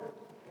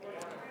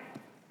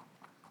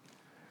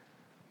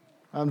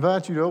I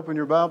invite you to open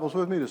your Bibles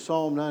with me to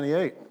Psalm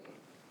 98.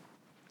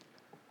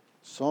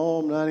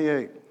 Psalm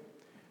 98.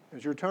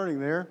 As you're turning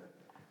there,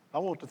 I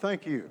want to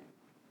thank you.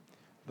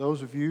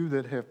 Those of you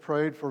that have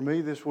prayed for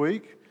me this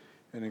week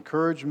and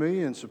encouraged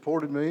me and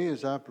supported me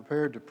as I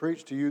prepared to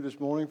preach to you this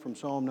morning from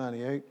Psalm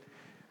 98.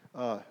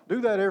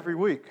 Do that every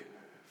week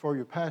for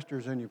your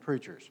pastors and your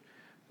preachers.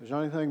 There's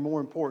not anything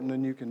more important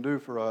than you can do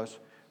for us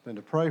than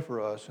to pray for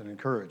us and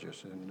encourage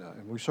us, and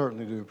we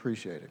certainly do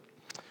appreciate it.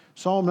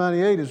 Psalm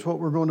 98 is what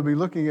we're going to be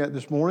looking at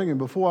this morning, and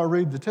before I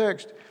read the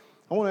text,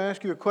 I want to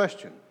ask you a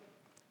question.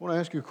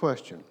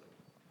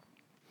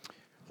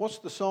 What's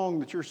the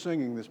song that you're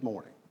singing this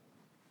morning?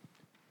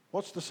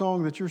 What's the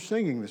song that you're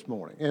singing this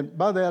morning? And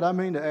by that, I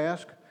mean to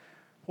ask,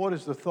 what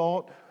is the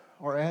thought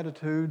or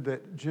attitude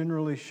that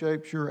generally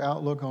shapes your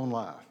outlook on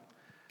life?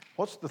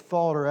 What's the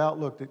thought or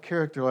outlook that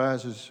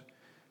characterizes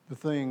the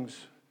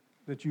things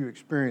that you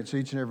experience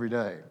each and every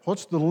day?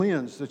 What's the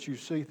lens that you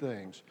see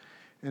things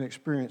and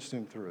experience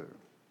them through?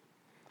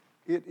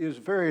 It is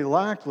very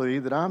likely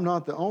that I'm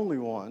not the only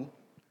one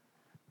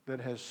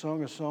that has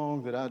sung a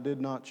song that I did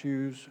not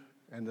choose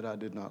and that I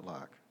did not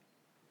like.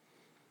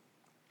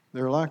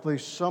 There are likely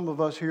some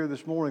of us here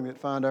this morning that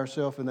find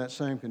ourselves in that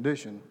same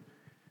condition.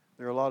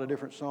 There are a lot of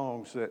different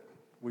songs that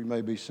we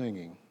may be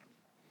singing.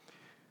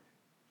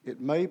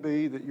 It may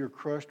be that you're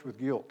crushed with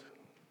guilt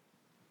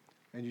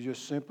and you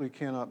just simply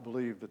cannot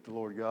believe that the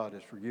Lord God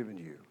has forgiven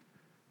you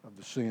of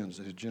the sins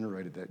that have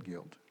generated that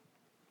guilt.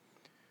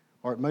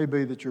 Or it may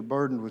be that you're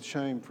burdened with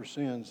shame for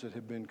sins that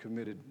have been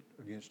committed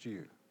against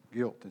you,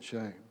 guilt and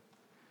shame.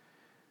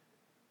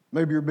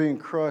 Maybe you're being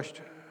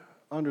crushed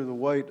under the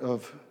weight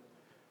of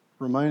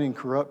remaining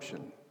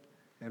corruption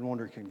and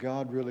wonder, can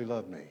God really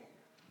love me?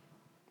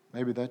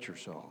 Maybe that's your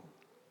song.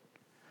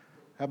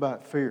 How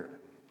about fear?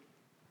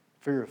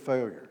 Fear of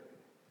failure,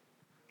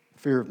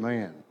 fear of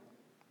man,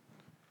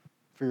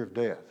 fear of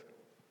death.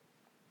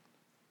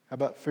 How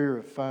about fear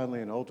of finally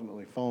and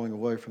ultimately falling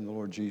away from the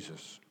Lord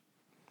Jesus?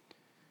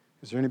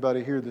 Is there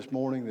anybody here this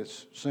morning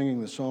that's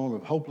singing the song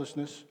of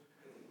hopelessness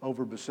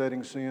over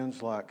besetting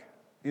sins like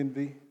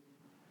envy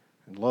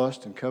and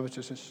lust and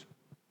covetousness?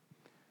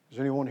 Is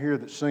there anyone here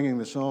that's singing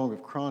the song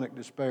of chronic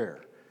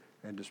despair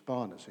and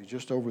despondency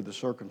just over the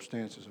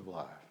circumstances of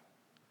life?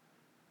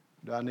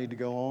 Do I need to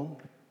go on?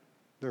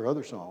 There are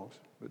other songs,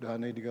 but do I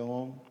need to go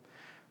on?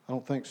 I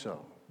don't think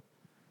so.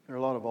 There are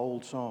a lot of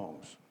old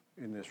songs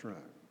in this room.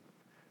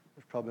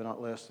 There's probably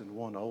not less than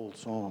one old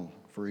song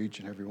for each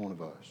and every one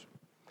of us.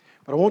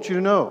 But I want you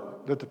to know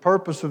that the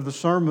purpose of the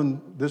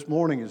sermon this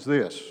morning is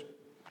this: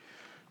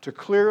 to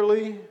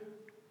clearly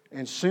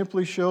and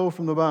simply show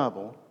from the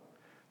Bible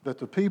that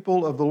the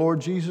people of the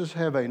Lord Jesus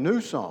have a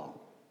new song.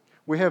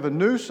 We have a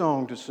new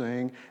song to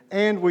sing,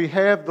 and we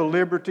have the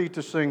liberty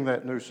to sing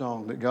that new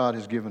song that God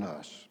has given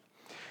us.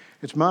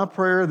 It's my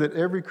prayer that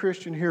every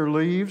Christian here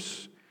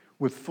leaves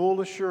with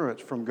full assurance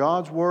from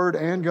God's Word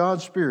and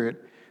God's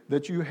Spirit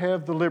that you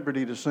have the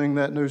liberty to sing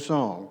that new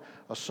song,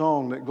 a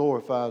song that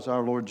glorifies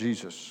our Lord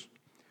Jesus.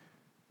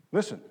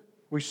 Listen,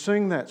 we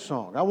sing that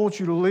song. I want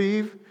you to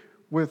leave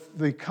with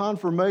the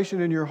confirmation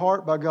in your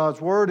heart by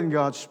God's Word and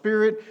God's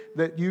Spirit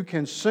that you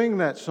can sing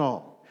that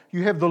song.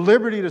 You have the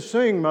liberty to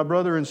sing, my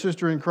brother and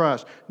sister in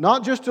Christ.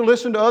 Not just to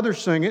listen to others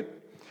sing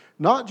it,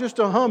 not just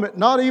to hum it,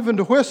 not even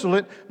to whistle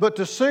it, but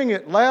to sing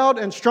it loud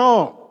and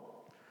strong.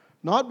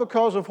 Not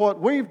because of what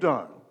we've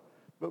done,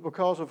 but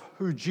because of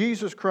who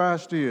Jesus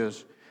Christ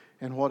is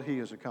and what He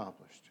has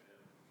accomplished.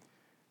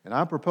 And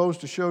I propose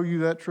to show you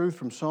that truth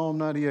from Psalm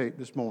 98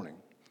 this morning.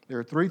 There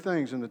are three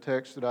things in the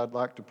text that I'd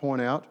like to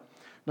point out.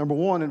 Number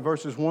one, in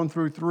verses 1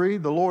 through 3,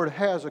 the Lord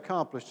has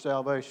accomplished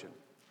salvation.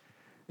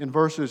 In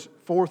verses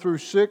 4 through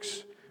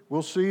 6,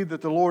 we'll see that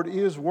the Lord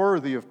is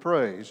worthy of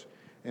praise.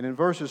 And in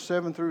verses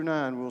 7 through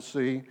 9, we'll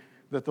see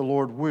that the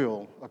Lord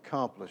will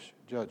accomplish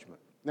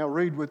judgment. Now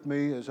read with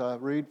me as I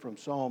read from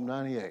Psalm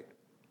 98.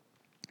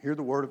 Hear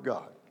the word of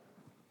God.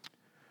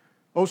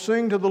 "O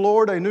sing to the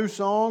Lord a new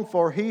song,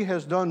 for He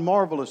has done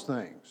marvelous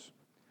things.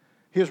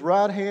 His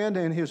right hand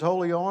and His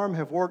holy arm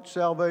have worked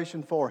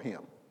salvation for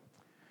Him.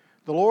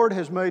 The Lord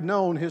has made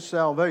known His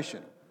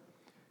salvation.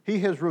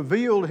 He has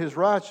revealed His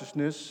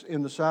righteousness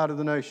in the sight of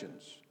the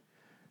nations.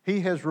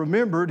 He has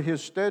remembered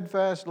His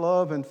steadfast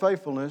love and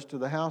faithfulness to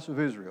the house of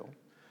Israel.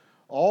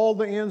 All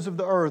the ends of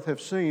the earth have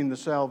seen the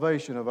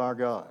salvation of our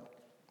God.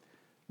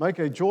 Make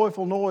a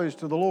joyful noise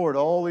to the Lord,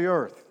 all the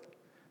earth.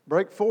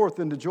 Break forth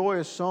into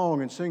joyous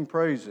song and sing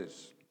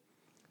praises.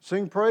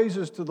 Sing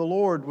praises to the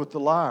Lord with the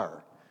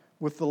lyre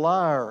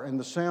and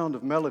the sound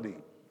of melody.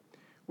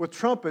 With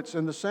trumpets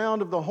and the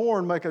sound of the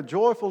horn, make a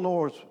joyful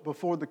noise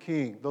before the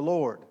King, the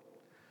Lord.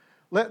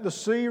 Let the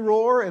sea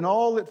roar and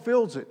all that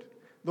fills it,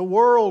 the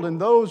world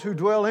and those who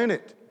dwell in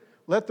it.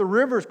 Let the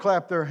rivers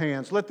clap their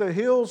hands. Let the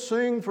hills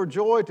sing for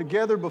joy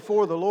together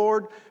before the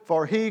Lord,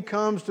 for He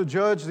comes to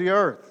judge the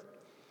earth.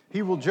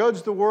 He will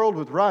judge the world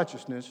with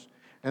righteousness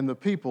and the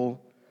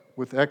people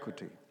with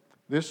equity."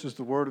 This is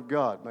the word of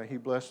God. May He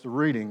bless the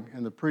reading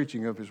and the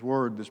preaching of His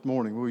word this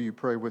morning. Will you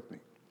pray with me?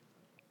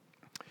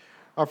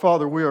 Our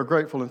Father, we are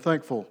grateful and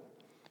thankful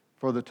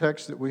for the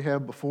text that we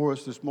have before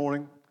us this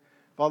morning.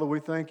 Father, we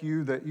thank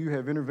you that you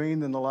have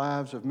intervened in the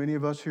lives of many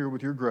of us here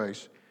with your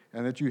grace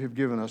and that you have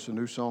given us a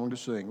new song to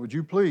sing. Would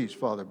you please,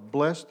 Father,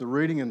 bless the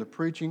reading and the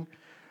preaching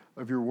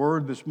of your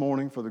word this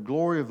morning for the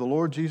glory of the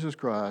Lord Jesus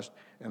Christ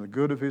and the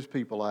good of his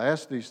people. I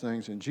ask these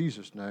things in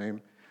Jesus'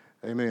 name.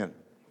 Amen.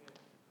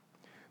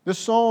 This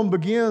psalm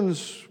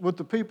begins with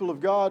the people of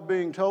God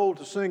being told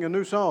to sing a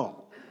new song.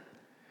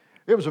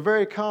 It was a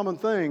very common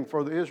thing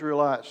for the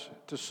Israelites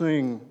to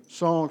sing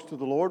songs to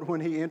the Lord when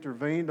he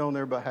intervened on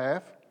their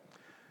behalf.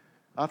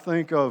 I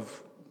think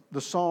of the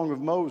song of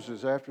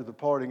Moses after the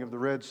parting of the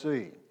Red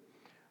Sea.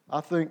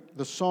 I think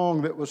the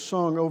song that was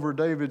sung over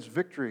David's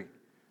victory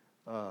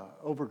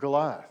over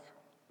Goliath.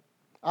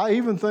 I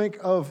even think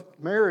of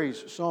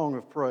Mary's song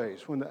of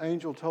praise when the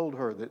angel told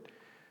her that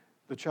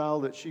the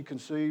child that she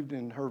conceived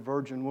in her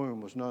virgin womb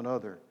was none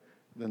other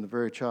than the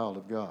very child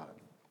of God.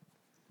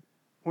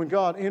 When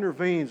God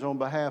intervenes on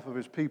behalf of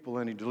his people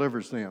and he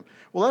delivers them.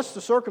 Well, that's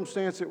the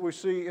circumstance that we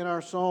see in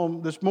our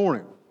psalm this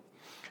morning.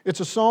 It's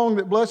a song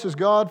that blesses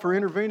God for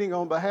intervening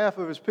on behalf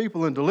of his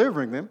people and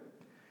delivering them.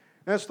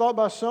 And it's thought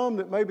by some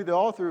that maybe the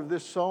author of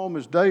this psalm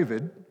is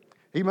David.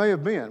 He may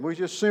have been. We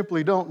just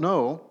simply don't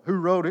know who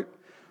wrote it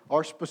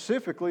or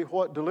specifically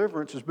what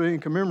deliverance is being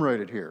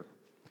commemorated here.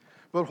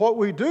 But what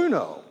we do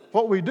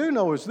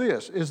know is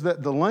this, is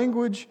that the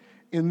language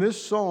in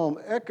this psalm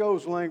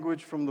echoes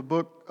language from the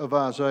book of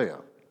Isaiah.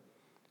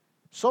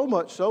 So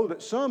much so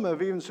that some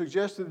have even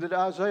suggested that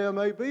Isaiah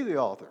may be the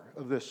author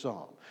of this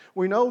psalm.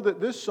 We know that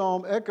this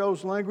psalm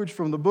echoes language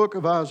from the book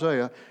of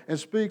Isaiah and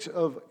speaks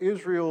of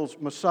Israel's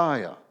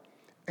Messiah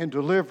and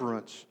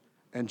deliverance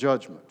and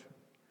judgment.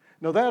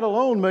 Now that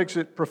alone makes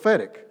it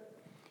prophetic.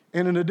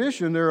 And in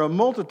addition, there are a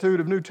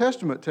multitude of New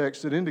Testament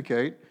texts that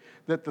indicate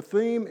that the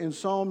theme in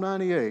Psalm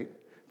 98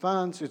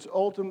 finds its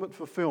ultimate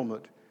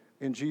fulfillment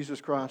in Jesus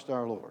Christ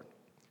our Lord.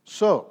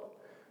 So,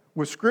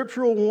 with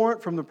scriptural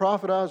warrant from the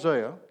prophet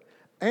Isaiah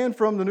and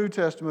from the New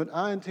Testament,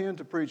 I intend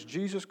to preach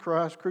Jesus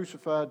Christ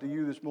crucified to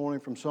you this morning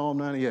from Psalm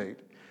 98.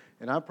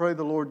 And I pray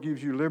the Lord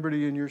gives you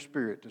liberty in your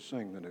spirit to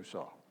sing the new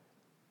song.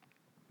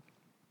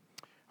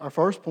 Our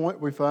first point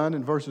we find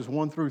in verses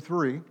 1 through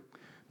 3,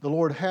 the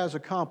Lord has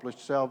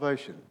accomplished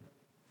salvation.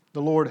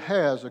 The Lord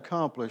has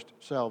accomplished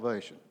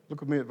salvation. Look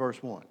with me at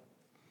verse 1.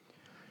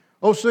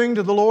 Oh, sing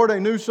to the Lord a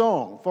new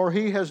song, for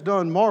he has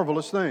done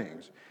marvelous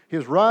things.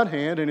 His right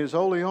hand and his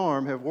holy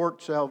arm have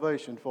worked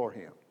salvation for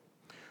him.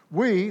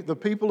 We, the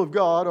people of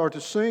God, are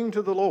to sing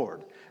to the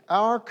Lord,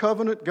 our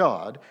covenant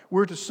God.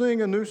 We're to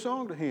sing a new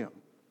song to him.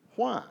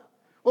 Why?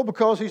 Well,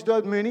 because he's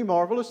done many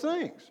marvelous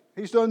things.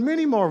 He's done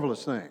many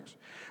marvelous things.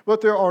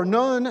 But there are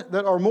none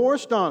that are more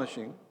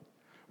astonishing,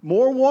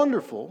 more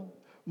wonderful,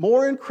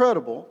 more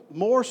incredible,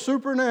 more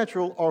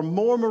supernatural, or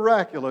more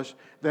miraculous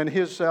than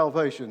his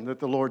salvation that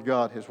the Lord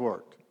God has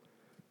worked.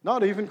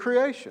 Not even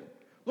creation.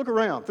 Look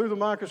around. Through the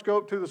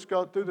microscope, through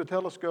the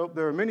telescope,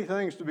 there are many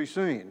things to be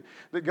seen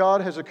that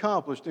God has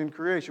accomplished in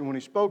creation when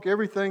he spoke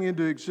everything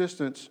into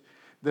existence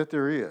that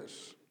there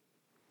is.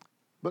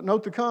 But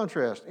note the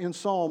contrast. In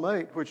Psalm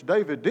 8, which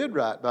David did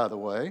write, by the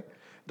way,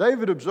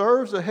 David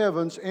observes the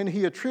heavens and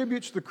he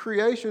attributes the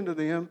creation to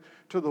them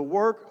to the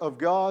work of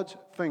God's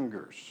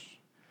fingers.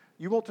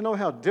 You want to know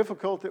how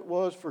difficult it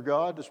was for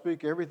God to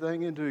speak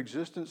everything into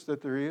existence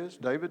that there is?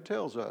 David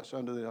tells us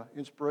under the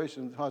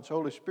inspiration of God's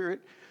Holy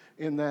Spirit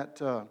in that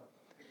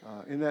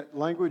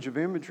language of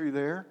imagery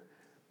there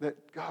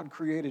that God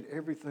created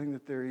everything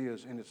that there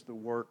is, and it's the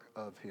work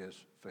of his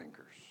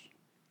fingers.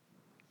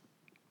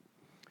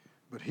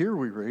 But here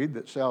we read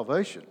that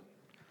salvation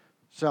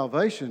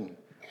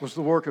was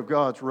the work of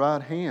God's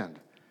right hand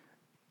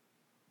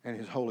and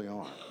his holy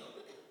arm.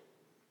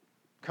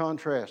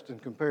 Contrast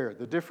and compare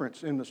the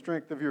difference in the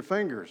strength of your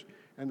fingers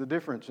and the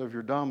difference of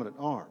your dominant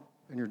arm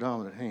and your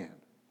dominant hand.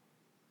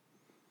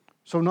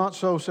 So not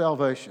so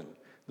salvation.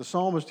 The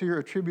psalmist here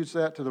attributes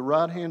that to the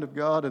right hand of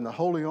God and the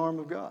holy arm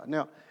of God.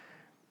 Now,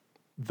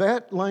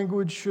 that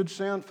language should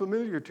sound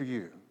familiar to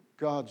you,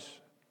 God's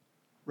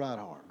right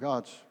arm,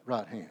 God's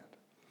right hand.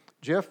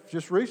 Jeff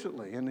just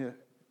recently in the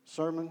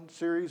sermon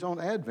series on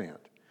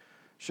Advent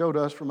showed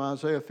us from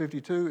Isaiah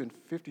 52 and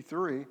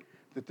 53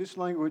 that this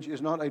language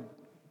is not a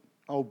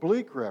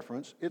oblique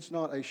reference, it's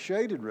not a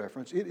shaded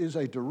reference, it is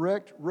a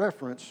direct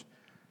reference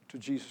to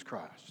Jesus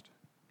Christ.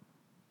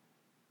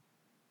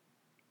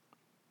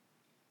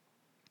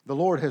 The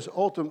Lord has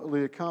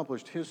ultimately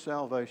accomplished his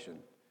salvation,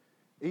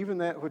 even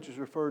that which is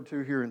referred to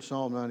here in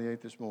Psalm 98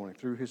 this morning,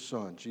 through his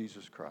Son,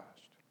 Jesus Christ.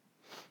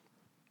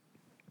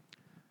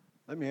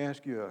 Let me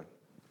ask you an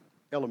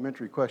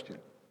elementary question.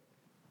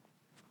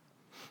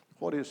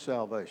 What is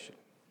salvation?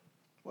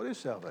 What is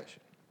salvation?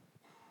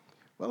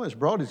 Well, in its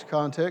broadest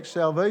context,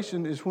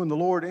 salvation is when the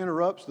Lord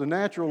interrupts the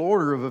natural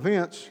order of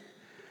events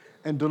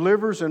and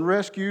delivers and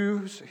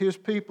rescues his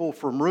people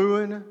from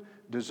ruin,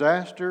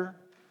 disaster,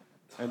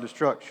 and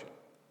destruction.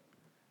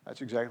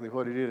 That's exactly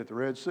what he did at the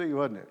Red Sea,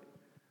 wasn't it?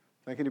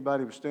 Think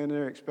anybody was standing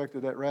there and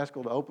expected that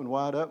rascal to open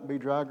wide up and be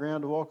dry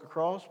ground to walk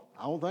across?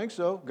 I don't think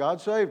so.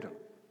 God saved him.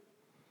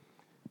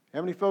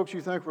 How many folks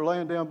you think were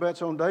laying down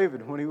bets on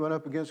David when he went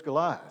up against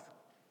Goliath?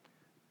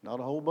 Not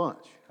a whole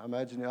bunch. I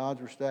imagine the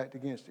odds were stacked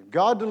against him.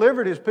 God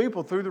delivered his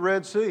people through the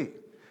Red Sea.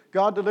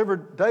 God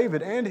delivered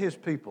David and his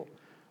people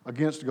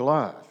against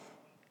Goliath.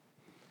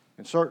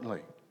 And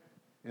certainly,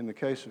 in the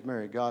case of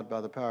Mary, God,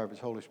 by the power of his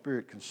Holy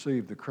Spirit,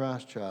 conceived the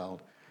Christ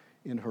child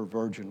in her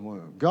virgin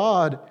womb.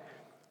 God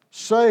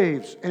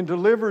saves and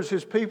delivers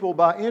his people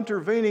by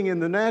intervening in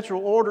the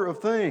natural order of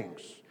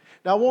things.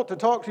 Now, I want to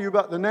talk to you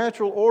about the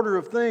natural order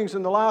of things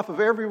in the life of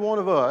every one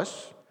of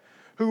us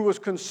who was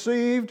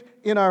conceived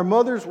in our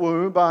mother's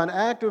womb by an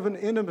act of an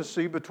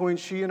intimacy between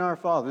she and our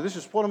Father. This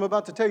is what I'm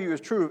about to tell you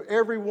is true of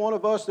every one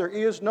of us. There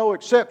is no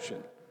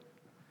exception.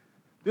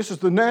 This is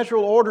the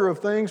natural order of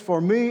things for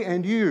me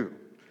and you,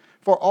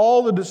 for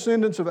all the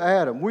descendants of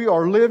Adam. We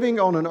are living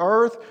on an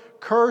earth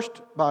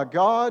cursed by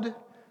God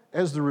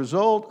as the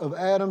result of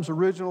Adam's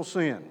original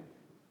sin.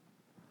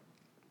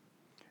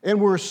 And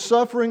we're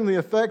suffering the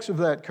effects of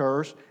that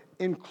curse,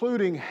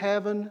 including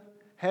having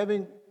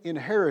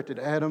inherited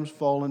Adam's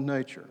fallen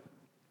nature.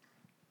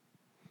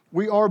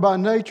 We are by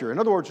nature, in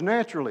other words,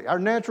 naturally, our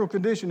natural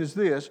condition is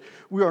this: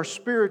 we are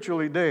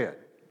spiritually dead.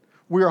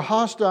 We are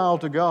hostile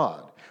to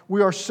God.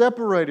 We are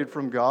separated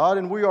from God,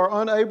 and we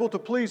are unable to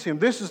please Him.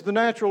 This is the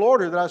natural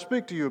order that I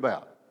speak to you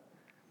about.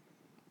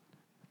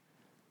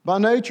 By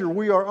nature,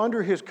 we are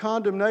under His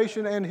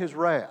condemnation and His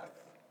wrath.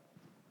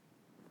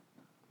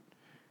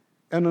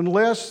 And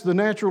unless the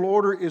natural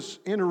order is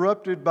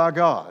interrupted by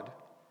God,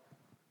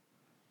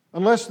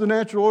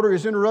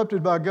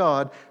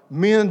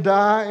 men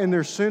die in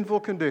their sinful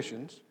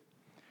conditions,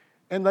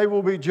 and they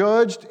will be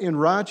judged in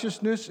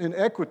righteousness and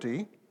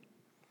equity,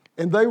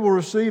 and they will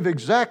receive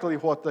exactly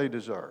what they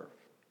deserve,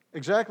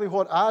 exactly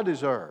what I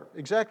deserve,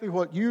 exactly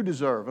what you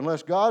deserve.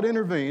 Unless God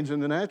intervenes in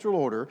the natural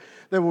order,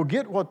 they will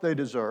get what they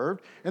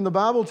deserved, and the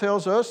Bible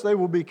tells us they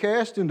will be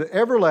cast into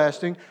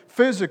everlasting,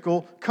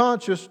 physical,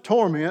 conscious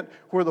torment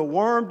where the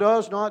worm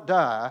does not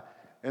die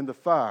and the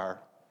fire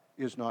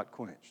is not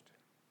quenched.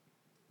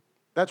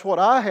 That's what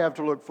I have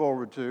to look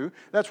forward to.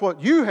 That's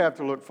what you have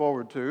to look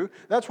forward to.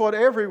 That's what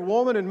every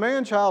woman and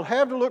man-child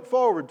have to look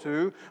forward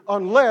to,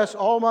 unless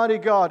Almighty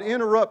God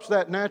interrupts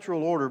that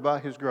natural order by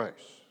His grace.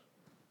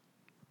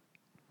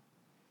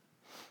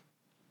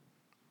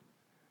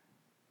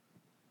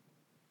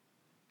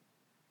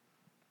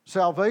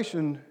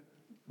 Salvation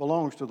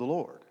belongs to the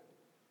Lord.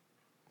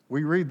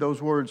 We read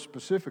those words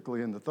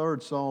specifically in the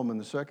 3rd Psalm and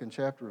the 2nd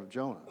chapter of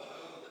Jonah,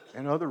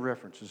 and other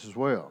references as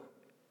well.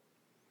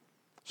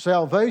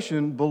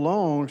 Salvation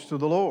belongs to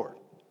the Lord.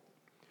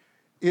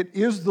 It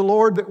is the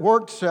Lord that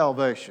worked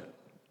salvation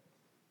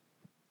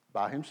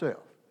by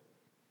Himself.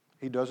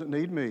 He doesn't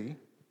need me,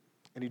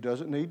 and He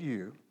doesn't need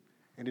you,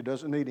 and He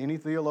doesn't need any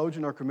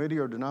theologian or committee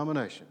or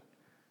denomination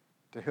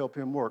to help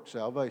Him work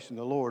salvation.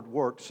 The Lord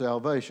worked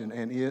salvation,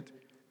 and it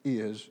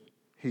is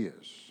His.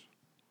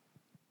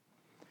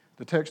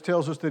 The text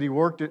tells us that He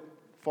worked it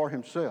for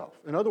Himself.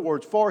 In other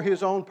words, for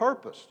His own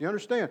purpose. You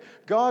understand?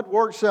 God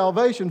worked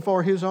salvation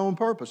for His own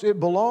purpose. It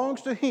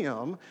belongs to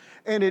Him,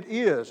 and it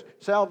is.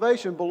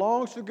 Salvation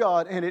belongs to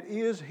God, and it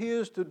is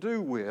His to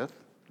do with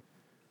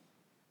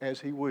as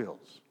He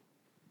wills.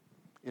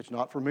 It's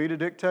not for me to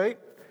dictate.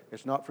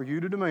 It's not for you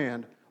to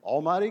demand.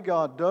 Almighty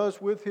God does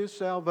with His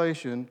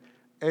salvation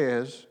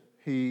as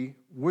He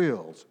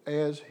wills,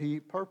 as He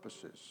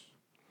purposes.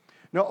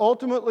 Now,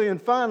 ultimately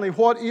and finally,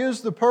 what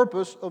is the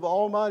purpose of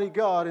Almighty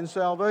God in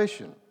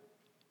salvation?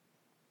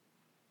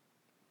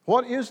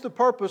 What is the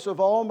purpose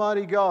of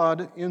Almighty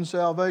God in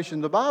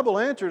salvation? The Bible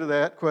answer to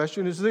that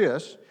question is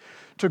this: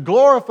 to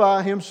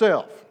glorify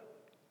Himself.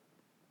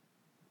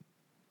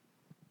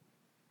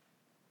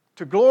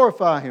 To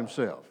glorify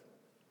Himself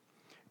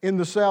in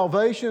the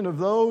salvation of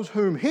those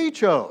whom He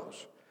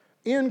chose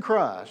in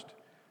Christ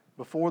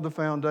before the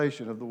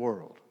foundation of the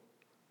world.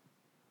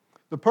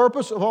 The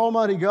purpose of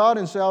Almighty God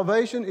in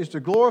salvation is to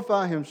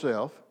glorify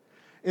Himself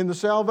in the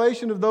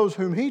salvation of those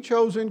whom He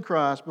chose in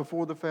Christ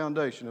before the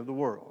foundation of the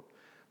world.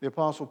 The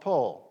Apostle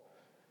Paul,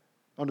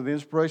 under the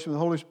inspiration of the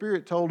Holy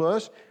Spirit, told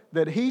us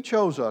that He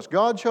chose us,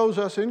 God chose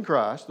us in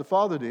Christ, the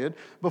Father did,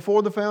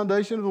 before the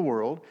foundation of the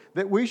world,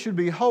 that we should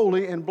be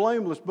holy and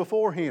blameless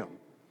before Him.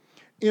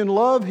 In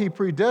love, He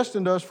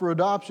predestined us for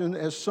adoption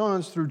as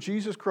sons through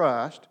Jesus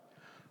Christ,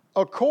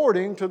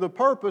 according to the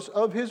purpose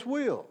of His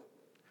will.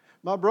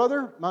 My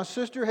brother, my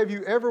sister, have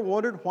you ever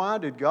wondered, why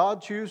did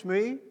God choose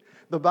me?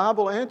 The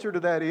Bible answer to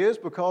that is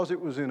because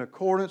it was in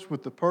accordance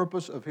with the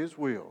purpose of His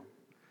will.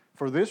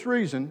 For this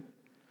reason,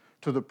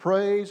 to the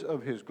praise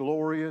of His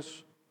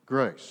glorious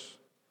grace.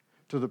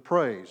 To the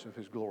praise of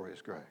His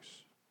glorious grace.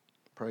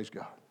 Praise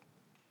God.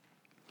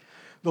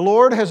 The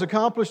Lord has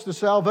accomplished the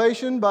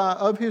salvation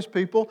of His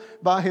people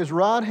by His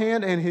right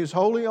hand and His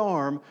holy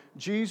arm,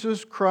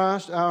 Jesus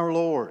Christ our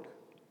Lord.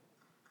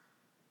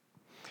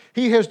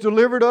 He has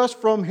delivered us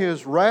from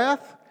His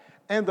wrath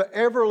and the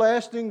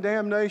everlasting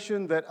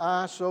damnation that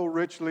I so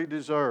richly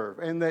deserve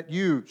and that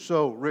you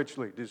so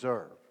richly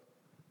deserve.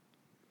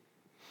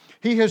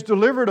 He has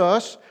delivered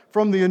us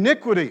from the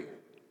iniquity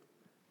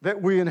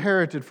that we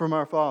inherited from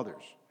our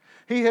fathers.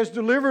 He has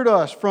delivered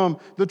us from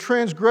the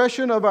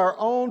transgression of our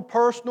own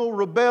personal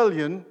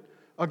rebellion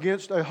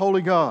against a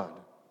holy God.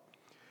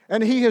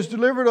 And He has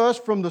delivered us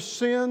from the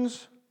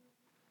sins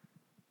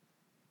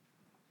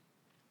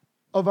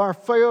of our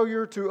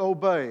failure to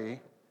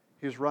obey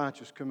His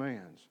righteous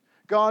commands.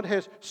 God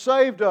has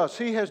saved us.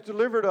 He has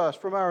delivered us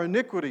from our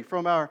iniquity,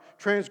 from our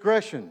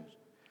transgressions,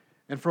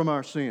 and from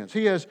our sins.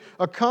 He has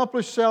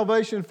accomplished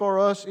salvation for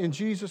us in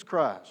Jesus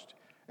Christ,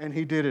 and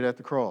He did it at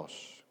the cross.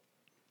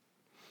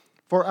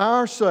 For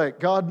our sake,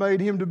 God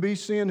made Him to be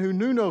sin who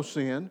knew no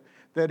sin,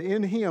 that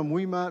in Him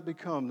we might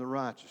become the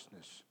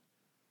righteousness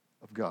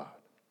of God.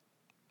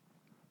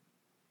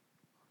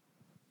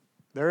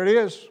 There it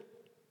is.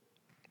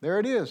 There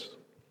it is.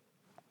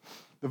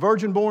 The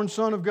virgin-born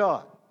Son of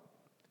God,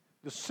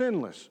 the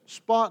sinless,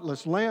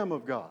 spotless Lamb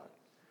of God,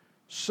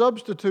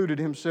 substituted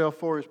Himself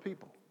for His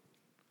people.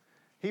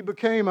 He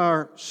became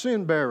our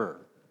sin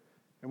bearer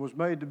and was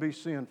made to be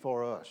sin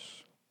for us.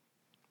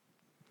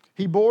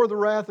 He bore the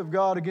wrath of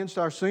God against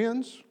our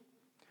sins.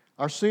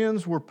 Our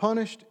sins were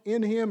punished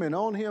in Him and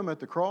on Him at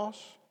the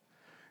cross.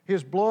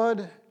 His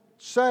blood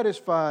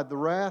satisfied the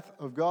wrath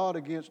of God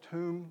against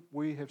whom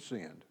we have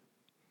sinned.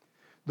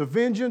 The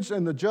vengeance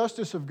and the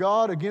justice of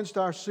God against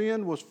our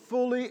sin was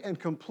fully and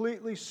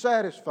completely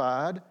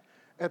satisfied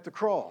at the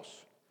cross.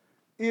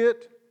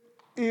 It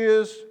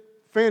is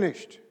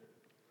finished.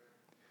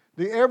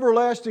 The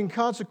everlasting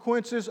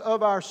consequences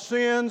of our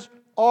sins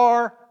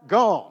are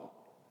gone.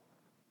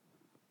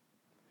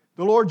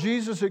 The Lord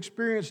Jesus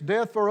experienced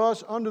death for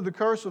us under the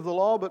curse of the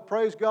law, but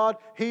praise God,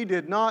 He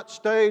did not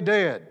stay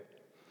dead.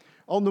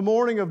 On the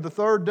morning of the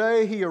third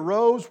day, He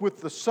arose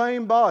with the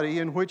same body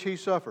in which He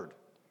suffered.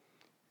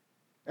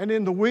 And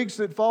in the weeks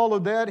that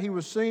followed that, He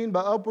was seen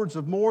by upwards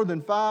of more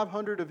than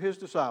 500 of His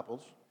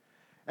disciples,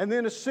 and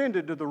then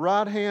ascended to the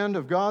right hand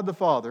of God the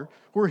Father,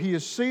 where He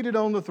is seated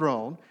on the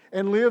throne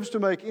and lives to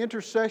make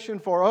intercession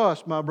for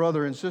us, my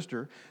brother and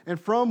sister, and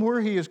from where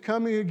He is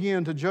coming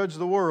again to judge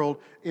the world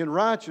in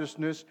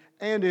righteousness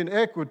and in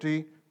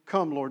equity.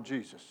 Come, Lord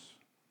Jesus.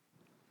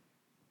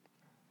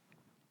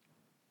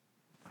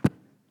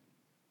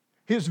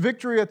 His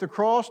victory at the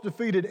cross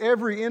defeated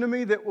every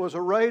enemy that was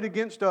arrayed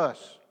against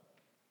us.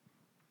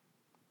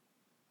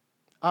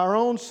 Our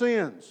own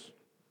sins,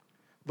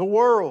 the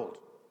world,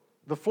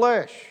 the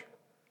flesh,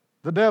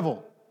 the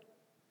devil.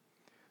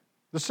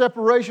 The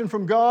separation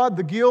from God,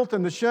 the guilt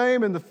and the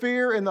shame and the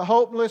fear and the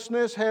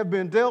hopelessness have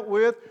been dealt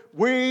with.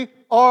 We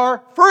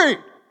are free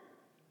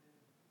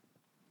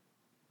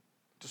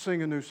to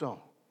sing a new song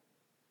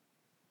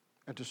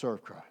and to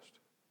serve Christ.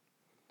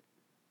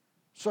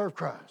 Serve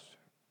Christ.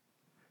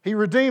 He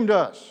redeemed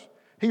us.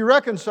 He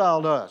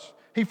reconciled us.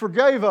 He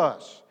forgave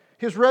us.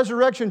 His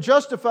resurrection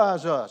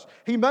justifies us.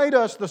 He made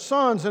us the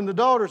sons and the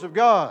daughters of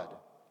God.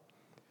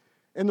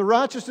 And the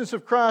righteousness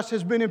of Christ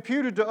has been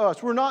imputed to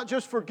us. We're not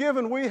just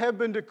forgiven, we have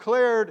been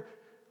declared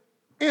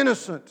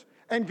innocent.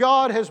 And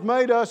God has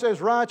made us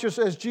as righteous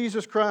as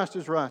Jesus Christ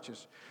is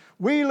righteous.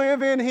 We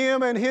live in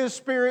Him and His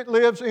Spirit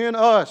lives in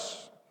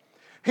us.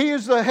 He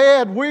is the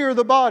head, we are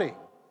the body.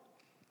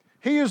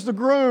 He is the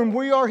groom,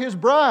 we are His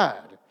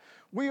bride.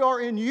 We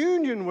are in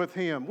union with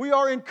Him. We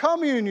are in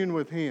communion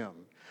with Him.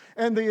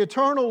 And the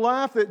eternal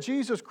life that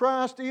Jesus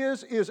Christ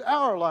is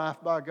our life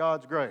by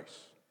God's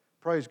grace.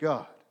 Praise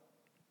God.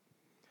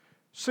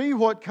 See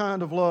what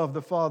kind of love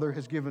the Father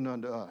has given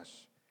unto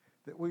us,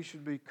 that we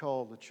should be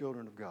called the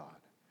children of God.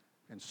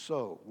 And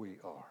so we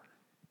are.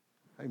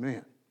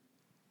 Amen.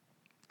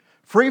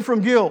 Free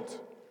from guilt,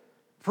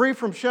 free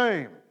from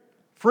shame,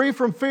 free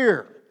from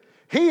fear.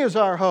 He is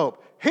our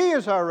hope. He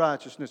is our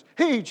righteousness.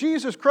 He,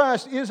 Jesus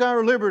Christ, is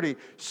our liberty.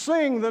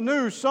 Sing the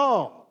new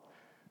song.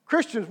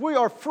 Christians, we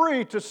are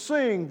free to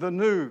sing the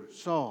new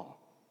song.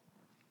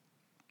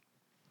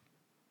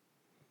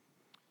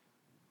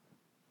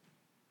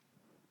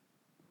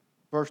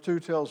 Verse 2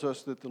 tells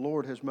us that the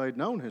Lord has made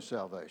known His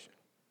salvation.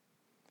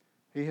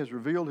 He has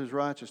revealed His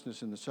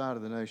righteousness in the sight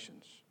of the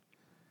nations.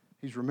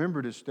 He's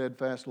remembered His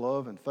steadfast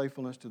love and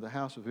faithfulness to the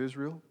house of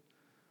Israel.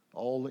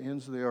 All the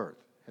ends of the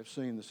earth have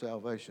seen the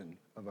salvation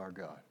of our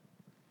God.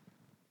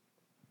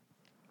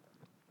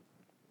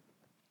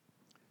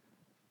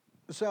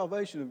 The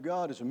salvation of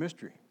God is a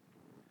mystery.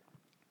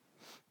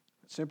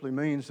 It simply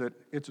means that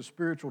it's a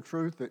spiritual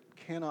truth that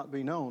cannot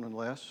be known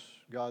unless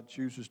God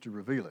chooses to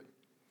reveal it.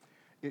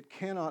 It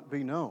cannot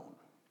be known.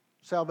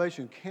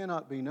 Salvation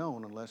cannot be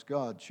known unless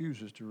God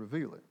chooses to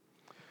reveal it.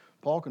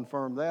 Paul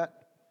confirmed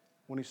that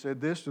when he said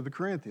this to the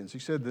Corinthians. He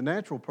said the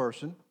natural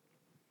person,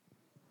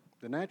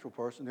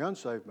 the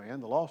unsaved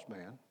man, the lost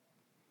man,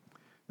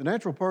 the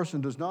natural person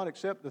does not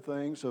accept the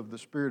things of the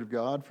Spirit of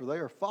God, for they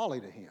are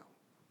folly to him.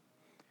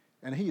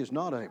 And he is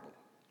not able.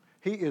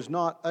 He is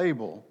not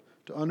able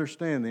to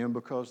understand them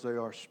because they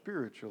are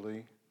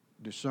spiritually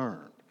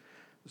discerned.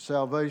 The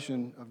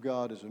salvation of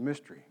God is a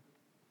mystery.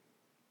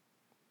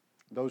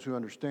 Those who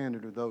understand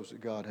it are those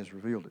that God has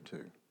revealed it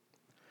to.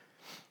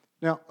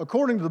 Now,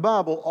 according to the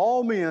Bible,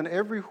 all men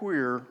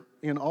everywhere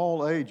in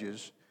all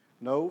ages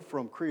know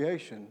from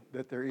creation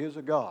that there is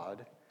a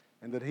God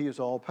and that He is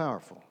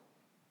all-powerful.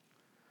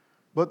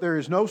 But there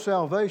is no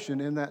salvation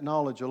in that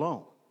knowledge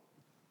alone.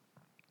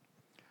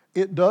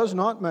 It does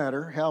not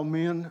matter how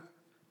men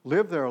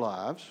live their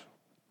lives.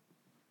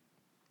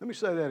 Let me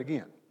say that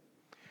again.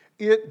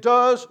 It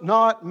does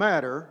not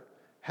matter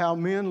how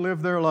men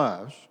live their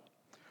lives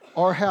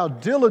or how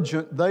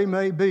diligent they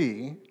may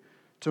be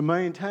to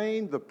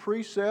maintain the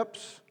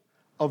precepts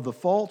of the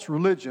false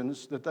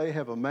religions that they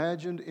have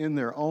imagined in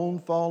their own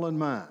fallen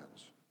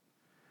minds.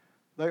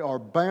 They are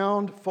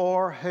bound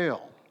for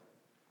hell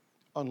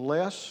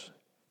unless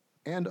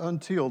and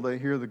until they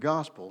hear the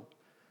gospel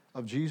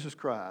of Jesus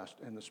Christ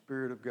and the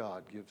Spirit of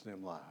God gives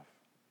them life.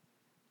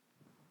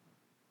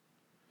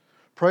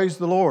 Praise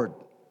the Lord.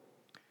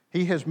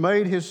 He has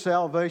made His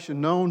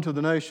salvation known to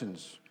the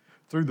nations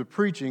through the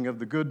preaching of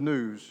the good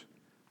news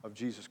of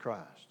Jesus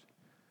Christ.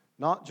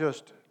 Not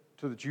just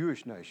to the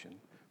Jewish nation,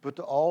 but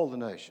to all the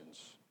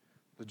nations,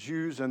 the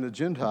Jews and the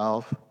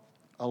Gentiles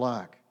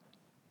alike.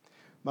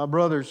 My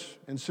brothers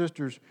and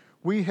sisters,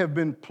 we have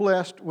been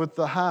blessed with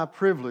the high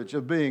privilege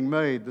of being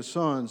made the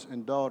sons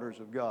and daughters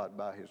of God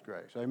by His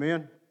grace.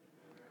 Amen?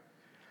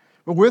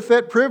 But with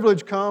that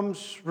privilege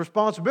comes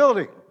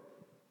responsibility.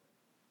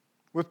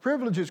 With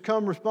privileges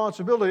come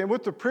responsibility, and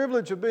with the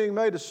privilege of being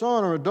made a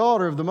son or a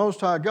daughter of the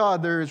Most High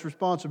God, there is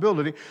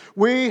responsibility.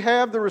 We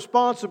have the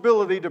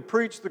responsibility to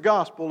preach the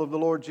gospel of the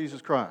Lord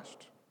Jesus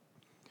Christ.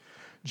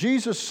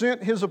 Jesus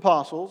sent His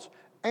apostles,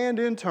 and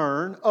in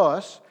turn,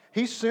 us.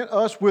 He sent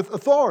us with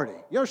authority.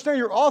 You understand,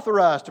 you're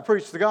authorized to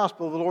preach the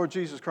gospel of the Lord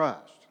Jesus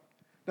Christ.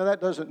 Now, that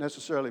doesn't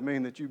necessarily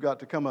mean that you've got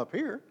to come up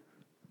here.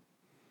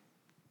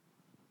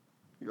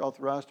 You're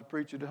authorized to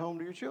preach it at home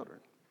to your children.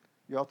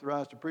 You're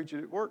authorized to preach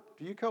it at work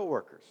to your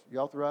co-workers.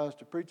 You're authorized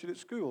to preach it at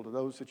school to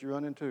those that you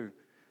run into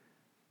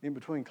in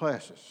between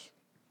classes.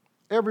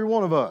 Every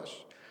one of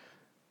us.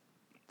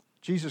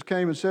 Jesus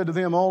came and said to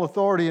them, "All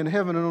authority in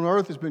heaven and on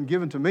earth has been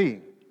given to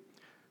me.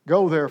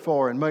 Go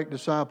therefore and make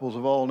disciples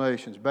of all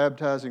nations,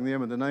 baptizing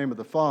them in the name of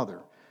the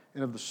Father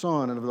and of the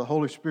Son and of the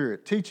Holy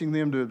Spirit, teaching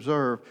them to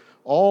observe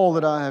all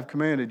that I have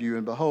commanded you,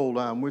 and behold,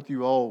 I am with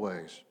you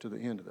always to the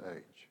end of the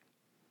age."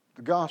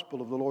 The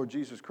gospel of the Lord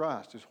Jesus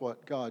Christ is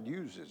what God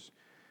uses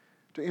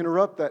to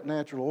interrupt that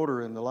natural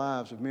order in the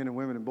lives of men and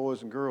women and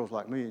boys and girls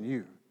like me and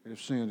you that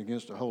have sinned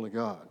against a holy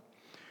God.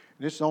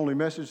 And it's the only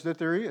message that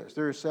there is.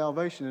 There is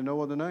salvation in no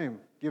other name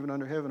given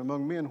under heaven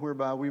among men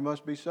whereby we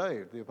must be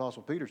saved, the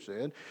Apostle Peter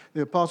said.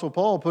 The Apostle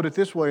Paul put it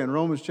this way in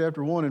Romans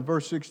chapter 1 and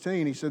verse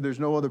 16. He said, "There's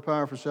no other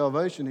power for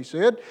salvation." He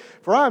said,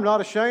 "For I am not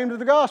ashamed of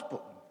the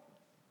gospel.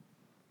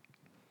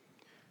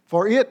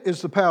 For it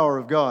is the power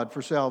of God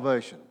for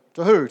salvation."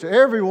 To who? To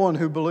everyone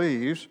who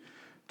believes,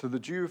 to the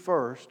Jew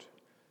first,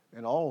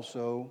 and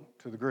also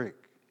to the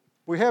Greek.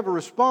 We have a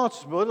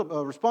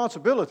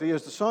responsibility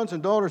as the sons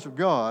and daughters of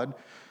God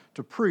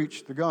to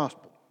preach the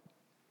gospel.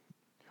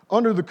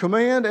 Under the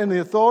command and the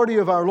authority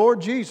of our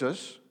Lord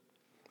Jesus,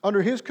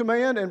 under His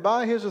command and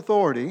by His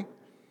authority,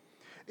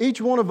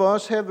 each one of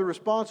us have the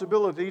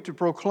responsibility to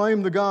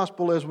proclaim the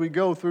gospel as we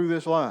go through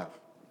this life.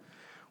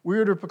 We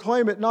are to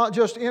proclaim it not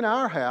just in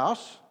our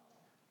house,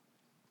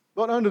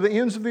 but under the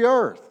ends of the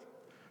earth,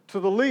 to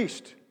the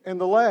least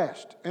and the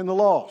last and the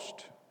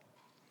lost,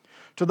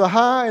 to the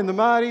high and the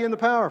mighty and the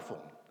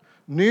powerful,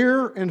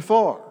 near and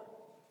far.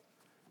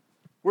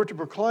 We're to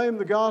proclaim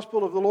the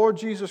gospel of the Lord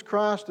Jesus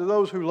Christ to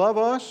those who love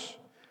us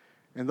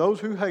and those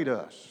who hate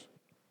us.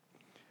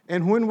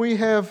 And when we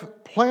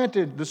have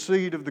planted the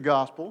seed of the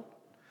gospel,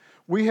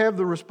 we have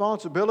the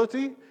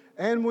responsibility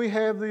and we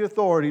have the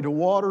authority to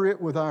water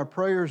it with our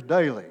prayers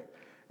daily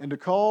and to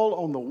call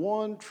on the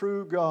one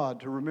true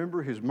God to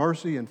remember His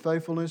mercy and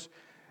faithfulness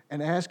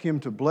and ask Him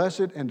to bless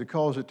it and to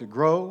cause it to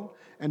grow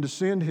and to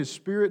send His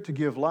Spirit to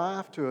give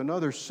life to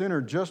another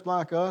sinner just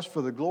like us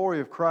for the glory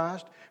of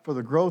Christ, for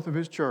the growth of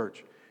His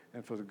church,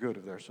 and for the good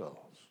of their souls.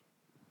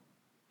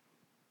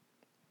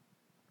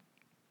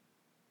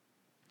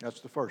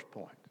 That's the first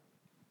point.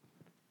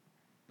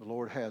 The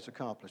Lord has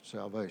accomplished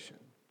salvation.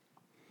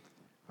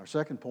 Our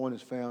second point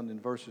is found in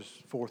verses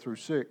 4 through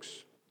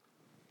 6,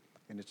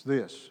 and it's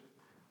this: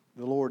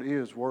 the Lord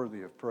is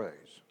worthy of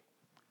praise.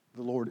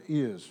 The Lord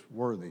is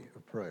worthy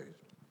of praise.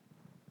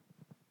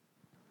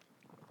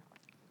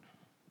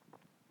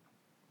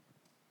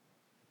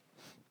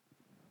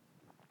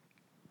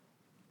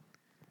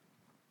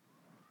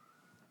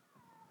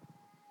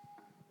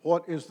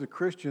 What is the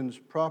Christian's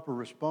proper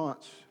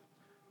response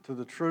to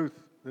the truth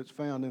that's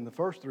found in the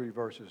first three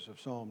verses of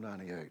Psalm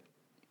 98?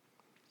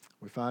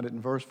 We find it in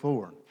verse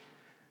 4.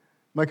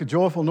 "Make a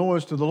joyful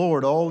noise to the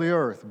Lord, all the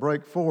earth.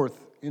 Break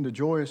forth into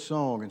joyous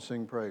song and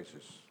sing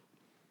praises."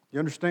 You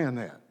understand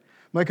that?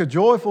 Make a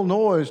joyful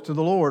noise to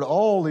the Lord,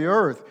 all the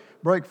earth.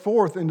 Break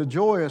forth into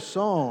joyous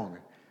song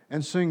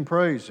and sing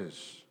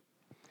praises.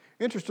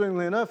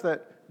 Interestingly enough,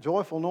 that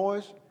joyful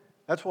noise,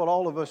 that's what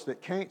all of us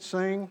that can't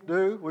sing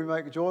do. We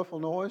make a joyful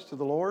noise to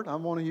the Lord.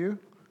 I'm one of you.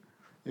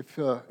 If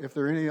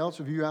there are any else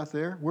of you out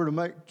there, we're to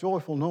make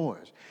joyful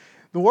noise.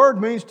 The word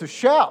means to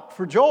shout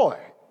for joy.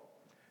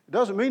 It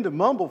doesn't mean to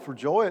mumble for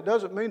joy. It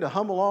doesn't mean to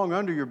hum along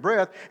under your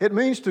breath. It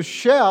means to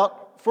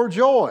shout for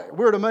joy.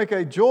 We're to make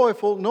a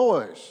joyful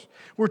noise.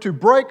 We're to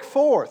break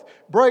forth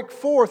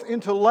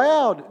into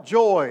loud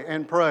joy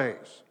and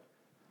praise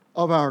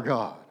of our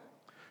God.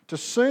 To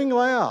sing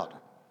loud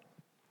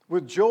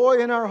with joy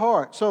in our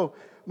heart. So,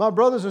 my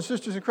brothers and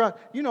sisters in Christ,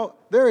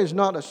 there is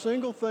not a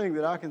single thing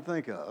that I can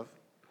think of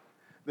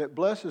that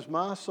blesses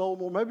my soul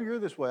more. Maybe you're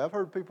this way. I've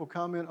heard people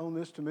comment on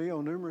this to me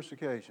on numerous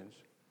occasions.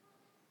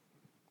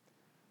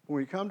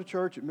 When you come to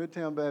church at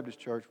Midtown Baptist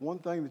Church, one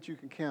thing that you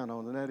can count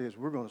on, and that is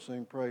we're going to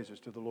sing praises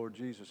to the Lord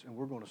Jesus, and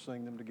we're going to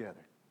sing them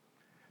together.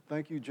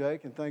 Thank you,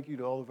 Jake, and thank you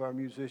to all of our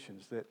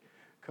musicians that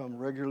come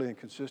regularly and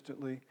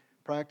consistently,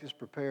 practice,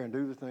 prepare, and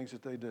do the things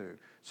that they do,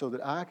 so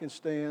that I can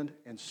stand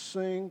and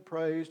sing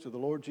praise to the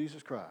Lord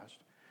Jesus Christ,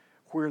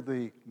 where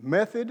the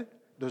method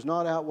does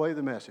not outweigh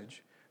the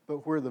message,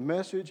 but where the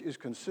message is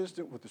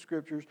consistent with the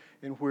Scriptures,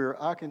 and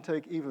where I can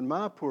take even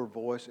my poor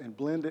voice and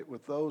blend it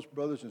with those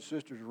brothers and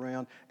sisters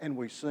around, and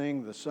we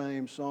sing the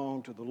same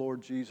song to the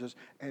Lord Jesus,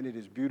 and it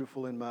is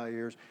beautiful in my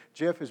ears.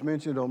 Jeff has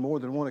mentioned on more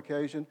than one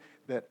occasion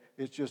that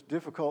it's just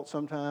difficult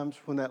sometimes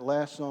when that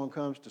last song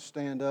comes to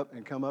stand up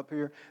and come up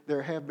here.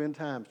 There have been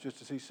times,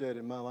 just as he said,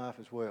 in my life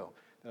as well,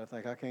 that I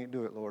think, I can't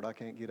do it, Lord. I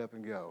can't get up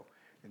and go.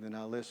 And then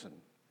I listen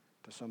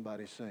to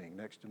somebody sing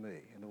next to me,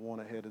 and the one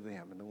ahead of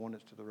them, and the one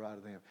that's to the right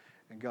of them.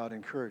 And God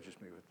encourages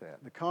me with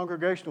that. The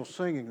congregational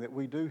singing that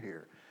we do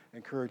here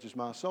encourages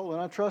my soul,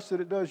 and I trust that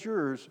it does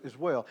yours as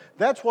well.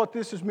 That's what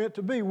this is meant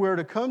to be. We're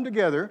to come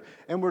together,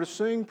 and we're to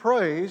sing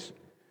praise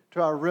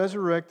to our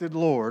resurrected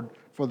Lord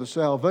for the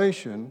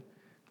salvation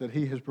that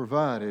He has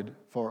provided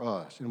for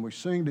us. And we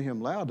sing to Him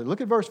loudly.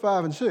 Look at verse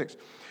 5 and 6.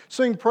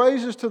 Sing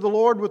praises to the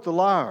Lord with the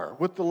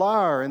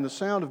lyre and the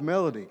sound of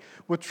melody,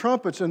 with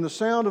trumpets and the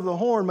sound of the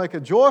horn. Make a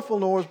joyful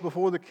noise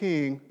before the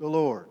King, the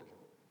Lord.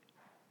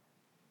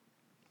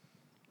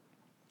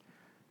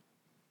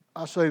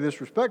 I say this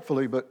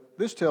respectfully, but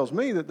this tells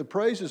me that the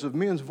praises of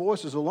men's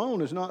voices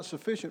alone is not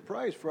sufficient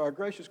praise for our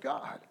gracious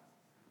God.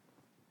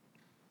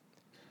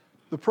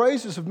 The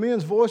praises of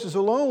men's voices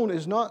alone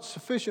is not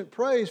sufficient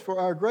praise for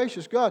our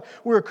gracious God.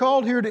 We're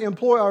called here to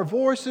employ our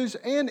voices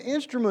and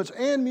instruments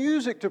and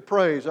music to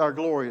praise our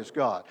glorious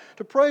God,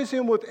 to praise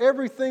Him with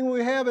everything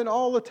we have and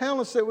all the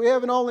talents that we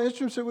have and all the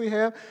instruments that we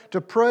have,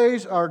 to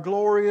praise our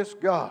glorious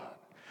God.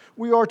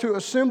 We are to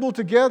assemble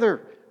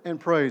together and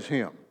praise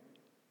Him.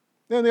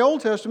 Now, in the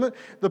Old Testament,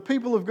 the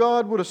people of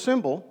God would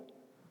assemble.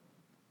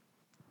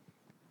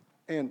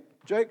 And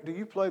Jake, do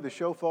you play the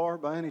shofar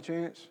by any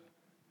chance?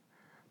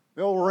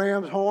 The old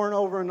ram's horn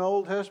over in the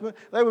Old Testament.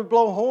 They would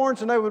blow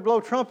horns and they would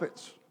blow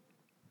trumpets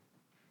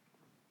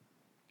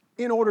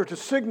in order to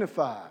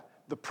signify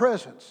the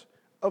presence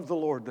of the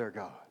Lord their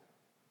God.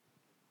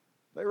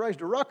 They raised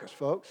a ruckus,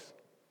 folks,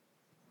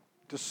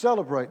 to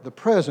celebrate the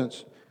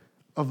presence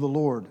of the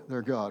Lord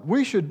their God.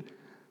 We should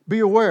be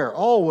aware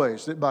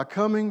always that by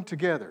coming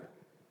together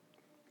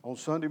on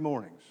Sunday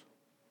mornings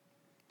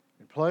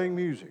and playing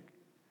music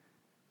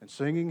and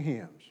singing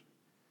hymns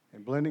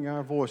and blending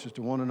our voices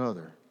to one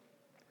another,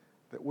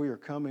 that we are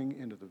coming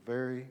into the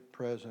very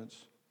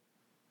presence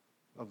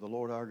of the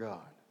Lord our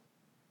God.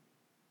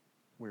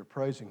 We are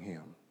praising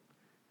Him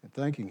and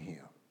thanking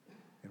Him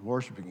and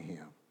worshiping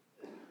Him.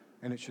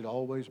 And it should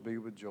always be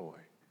with joy.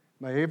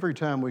 May every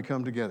time we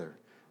come together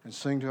and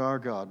sing to our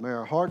God, may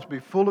our hearts be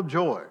full of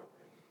joy,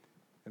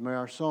 and may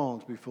our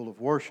songs be full of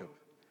worship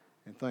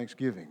and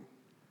thanksgiving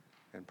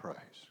and praise.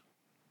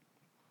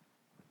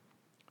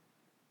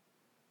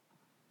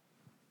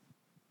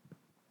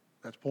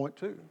 That's point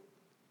 2.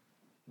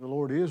 The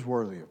Lord is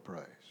worthy of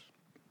praise.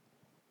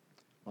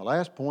 My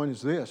last point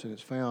is this, and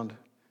it's found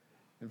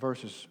in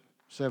verses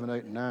 7,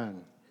 8, and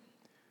 9.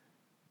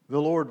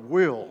 The Lord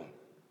will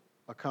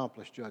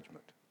accomplish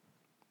judgment.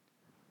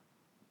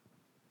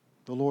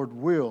 The Lord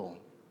will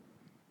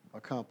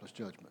accomplish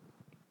judgment.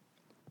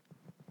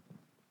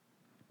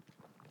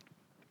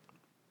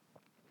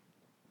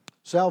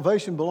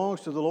 Salvation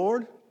belongs to the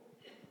Lord,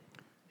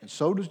 and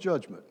so does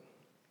judgment.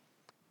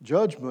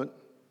 Judgment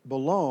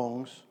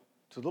belongs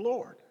to the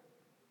Lord.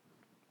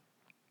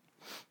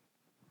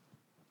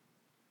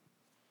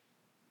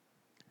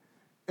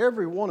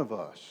 Every one of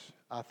us,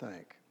 I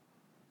think,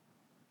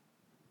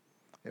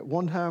 at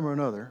one time or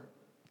another,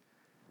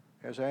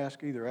 has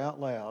asked either out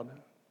loud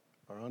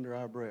or under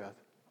our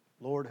breath,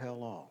 Lord, how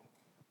long?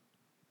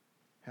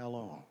 How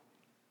long?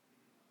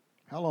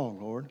 How long,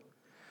 Lord?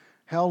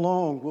 How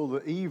long will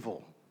the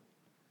evil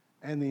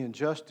and the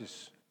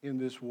injustice in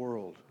this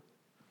world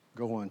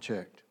go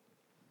unchecked?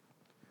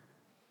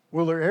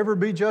 Will there ever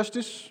be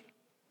justice?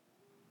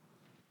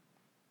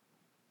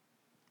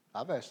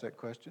 I've asked that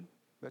question.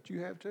 Bet you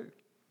have too.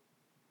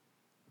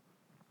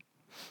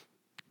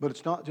 But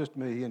it's not just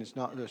me and it's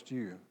not just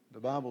you. The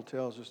Bible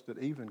tells us that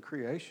even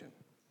creation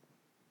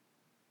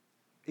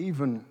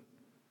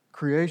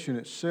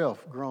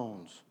itself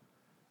groans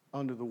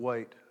under the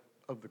weight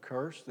of the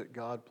curse that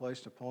God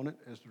placed upon it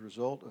as the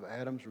result of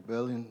Adam's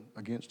rebellion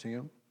against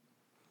Him.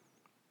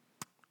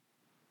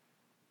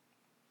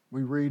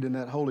 We read in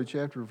that holy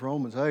chapter of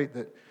Romans 8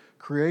 that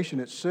creation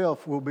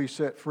itself will be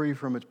set free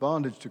from its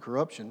bondage to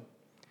corruption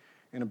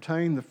and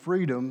obtain the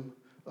freedom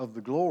of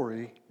the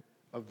glory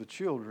of the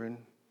children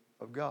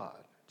of God.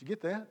 Did you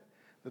get that?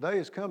 The day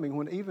is coming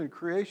when even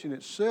creation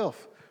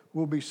itself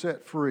will be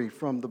set free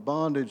from the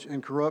bondage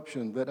and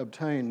corruption that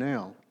obtain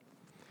now.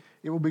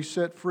 It will be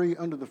set free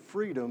under the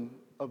freedom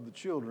of the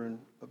children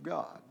of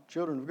God.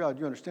 Children of God,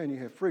 you understand you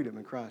have freedom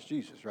in Christ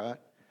Jesus, right?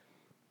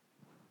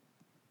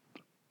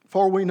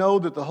 For we know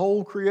that the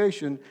whole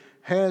creation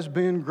has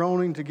been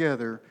groaning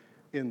together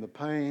in the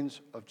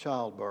pains of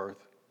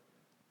childbirth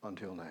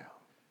until now.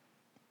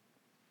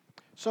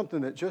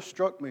 Something that just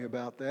struck me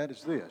about that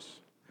is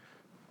this.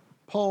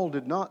 Paul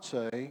did not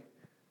say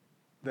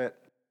that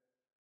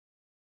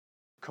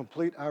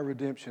complete our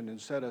redemption and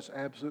set us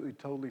absolutely,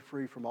 totally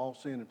free from all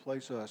sin and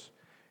place us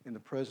in the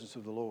presence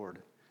of the Lord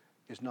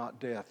is not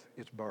death,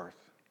 it's birth.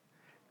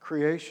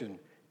 Creation,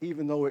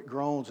 even though it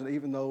groans and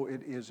even though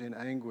it is in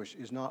anguish,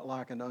 is not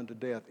likened unto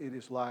death. It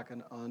is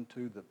likened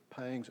unto the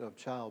pangs of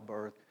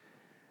childbirth.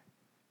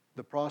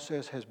 The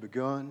process has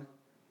begun.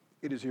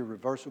 It is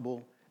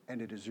irreversible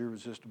and it is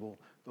irresistible.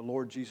 The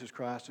Lord Jesus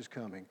Christ is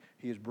coming.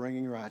 He is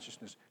bringing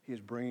righteousness. He is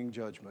bringing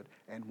judgment.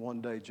 And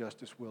one day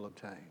justice will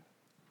obtain.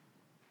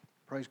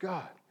 Praise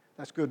God.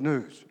 That's good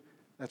news.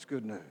 That's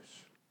good news.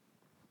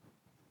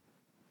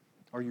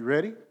 Are you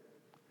ready?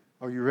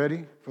 Are you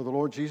ready for the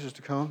Lord Jesus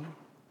to come?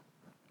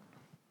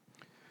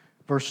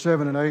 Verse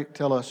 7 and 8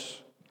 tell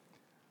us,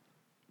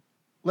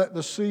 let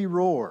the sea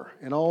roar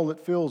and all that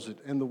fills it,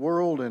 and the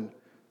world and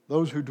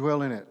those who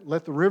dwell in it.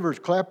 Let the rivers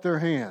clap their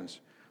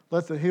hands.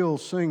 Let the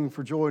hills sing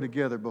for joy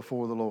together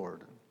before the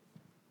Lord.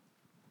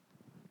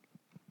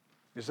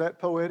 Is that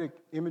poetic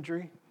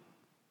imagery?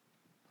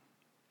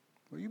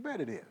 Well, you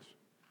bet it is.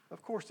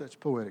 Of course that's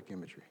poetic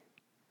imagery.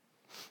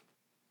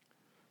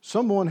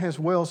 Someone has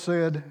well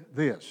said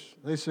this.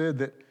 They said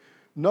that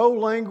no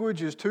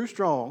language is too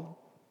strong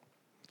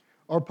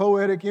or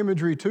poetic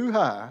imagery too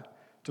high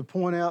to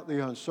point out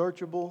the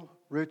unsearchable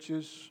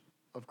riches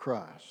of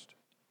Christ.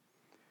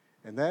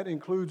 And that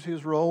includes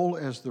his role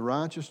as the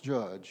righteous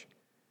judge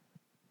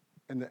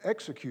and the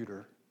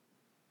executor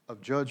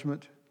of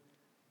judgment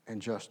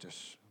and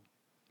justice.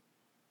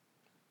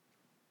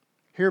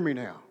 Hear me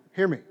now.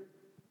 Hear me.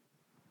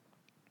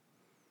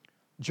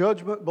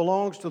 Judgment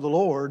belongs to the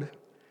Lord,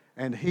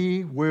 and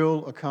he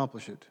will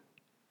accomplish it.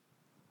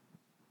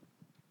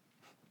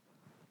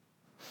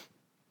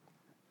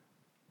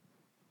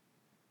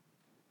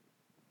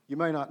 You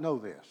may not know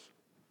this.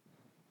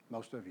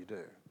 Most of you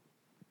do.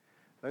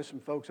 There's some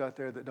folks out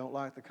there that don't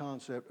like the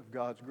concept of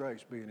God's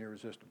grace being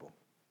irresistible.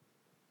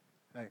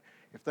 Hey,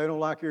 if they don't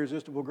like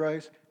irresistible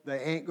grace, they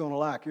ain't going to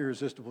like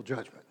irresistible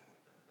judgment.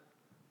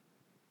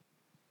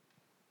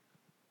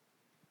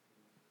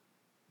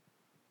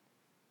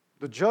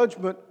 The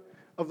judgment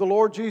of the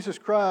Lord Jesus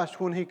Christ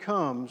when he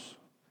comes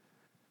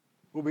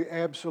will be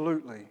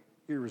absolutely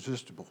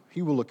irresistible.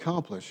 He will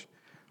accomplish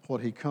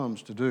what he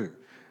comes to do.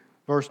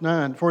 Verse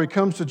 9, for he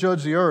comes to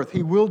judge the earth.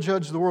 He will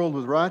judge the world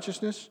with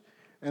righteousness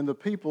and the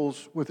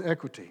peoples with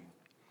equity.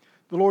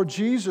 The Lord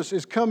Jesus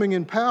is coming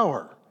in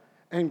power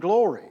and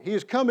glory. He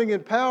is coming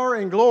in power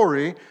and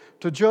glory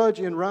to judge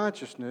in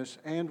righteousness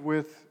and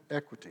with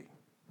equity.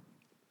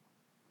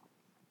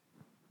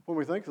 When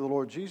we think of the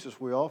Lord Jesus,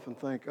 we often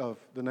think of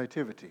the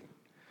nativity.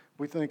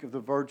 We think of the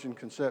virgin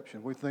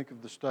conception. We think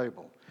of the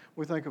stable.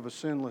 We think of a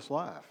sinless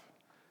life.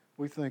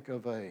 We think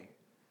of a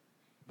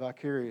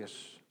vicarious,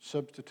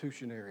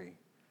 substitutionary,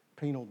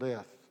 penal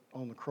death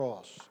on the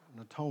cross,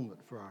 an atonement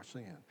for our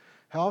sin.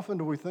 How often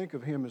do we think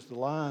of him as the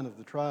Lion of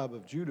the tribe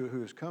of Judah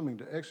who is coming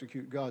to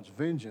execute God's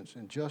vengeance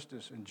and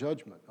justice and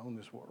judgment on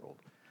this world?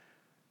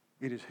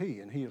 It is he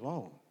and he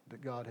alone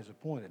that God has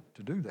appointed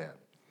to do that.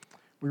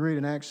 We read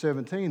in Acts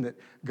 17 that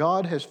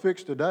God has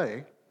fixed a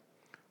day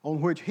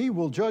on which he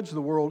will judge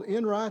the world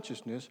in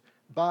righteousness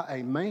by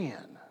a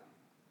man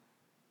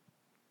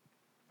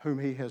whom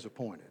he has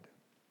appointed.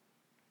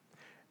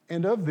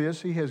 And of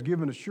this he has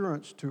given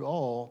assurance to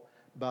all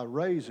by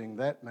raising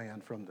that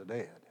man from the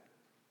dead.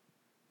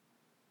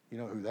 You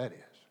know who that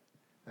is?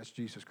 That's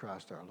Jesus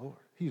Christ our Lord.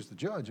 He is the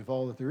judge of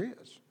all that there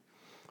is.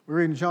 We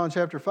read in John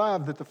chapter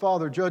 5 that the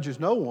Father judges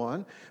no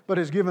one, but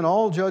has given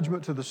all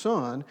judgment to the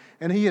Son,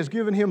 and he has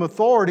given him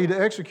authority to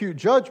execute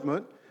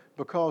judgment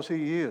because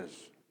he is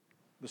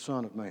the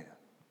Son of Man.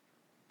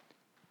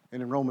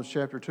 And in Romans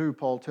chapter 2,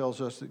 Paul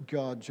tells us that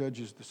God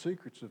judges the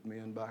secrets of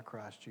men by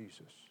Christ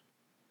Jesus.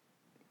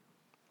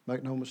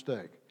 Make no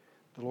mistake,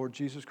 the Lord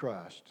Jesus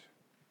Christ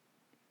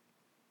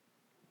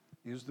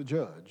is the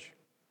judge,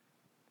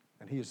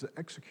 and he is the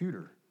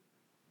executor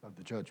of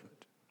the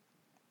judgment.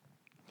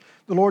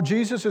 The Lord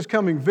Jesus is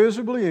coming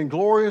visibly and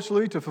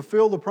gloriously to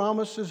fulfill the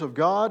promises of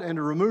God and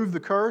to remove the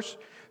curse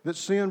that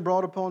sin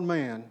brought upon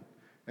man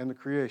and the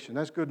creation.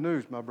 That's good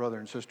news, my brother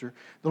and sister.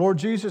 The Lord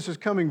Jesus is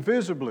coming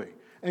visibly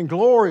and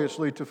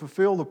gloriously to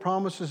fulfill the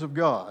promises of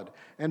God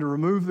and to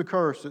remove the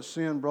curse that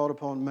sin brought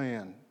upon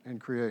man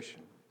and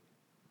creation.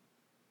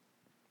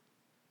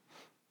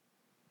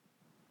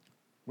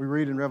 We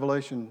read in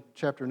Revelation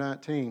chapter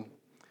 19,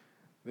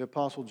 the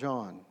Apostle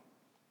John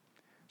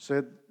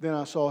said, then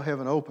I saw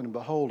heaven open, and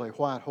behold, a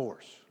white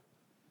horse.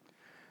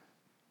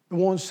 The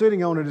one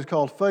sitting on it is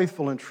called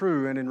Faithful and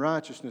True, and in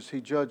righteousness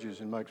he judges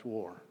and makes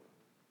war.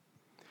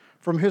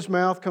 From his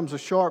mouth comes a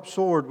sharp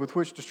sword with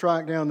which to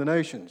strike down the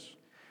nations,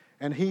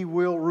 and he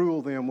will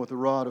rule them with a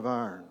rod of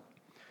iron.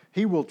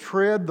 He will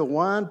tread the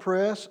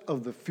winepress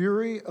of the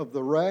fury of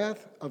the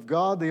wrath of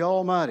God the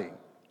Almighty.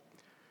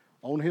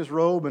 On his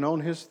robe and on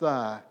his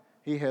thigh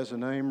he has a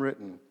name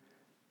written,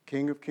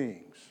 King of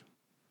Kings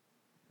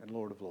and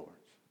Lord of Lords.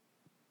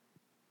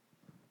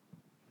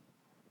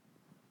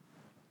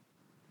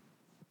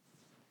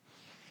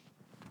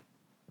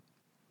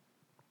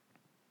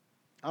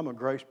 I'm a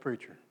grace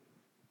preacher.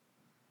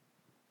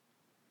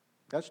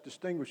 That's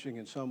distinguishing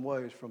in some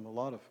ways from a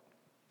lot of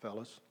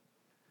fellas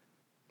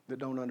that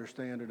don't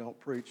understand or don't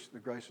preach the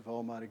grace of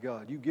Almighty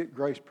God. You get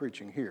grace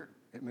preaching here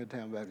at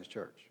Midtown Baptist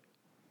Church.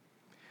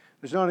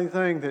 There's not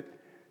anything that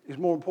is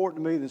more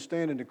important to me than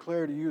stand and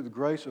declare to you the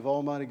grace of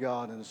Almighty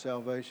God and the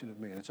salvation of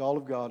men. It's all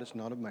of God, it's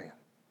not of man.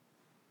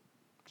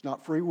 It's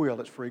not free will,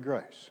 it's free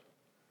grace.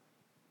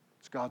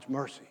 It's God's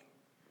mercy.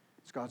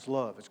 It's God's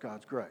love, it's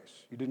God's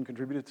grace. You didn't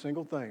contribute a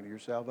single thing to your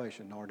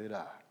salvation, nor did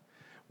I.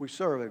 We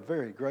serve a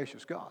very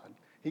gracious God.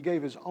 He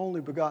gave His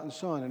only begotten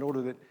Son in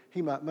order that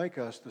He might make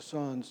us the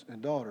sons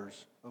and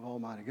daughters of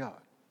Almighty God.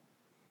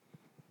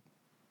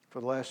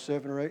 For the last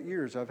 7 or 8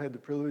 years, I've had the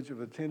privilege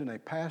of attending a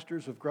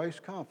Pastors of Grace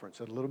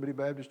conference at a little bitty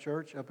Baptist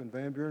church up in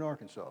Van Buren,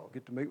 Arkansas. I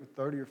get to meet with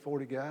 30 or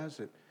 40 guys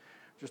that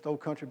just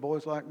old country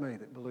boys like me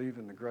that believe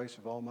in the grace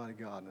of Almighty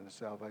God and the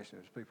salvation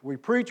of His people. We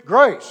preach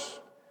grace.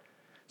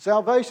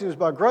 Salvation is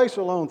by grace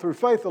alone, through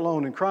faith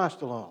alone, in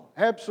Christ alone.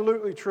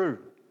 Absolutely true.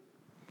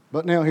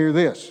 But now hear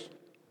this.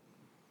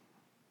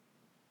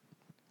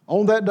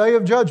 On that day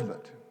of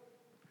judgment,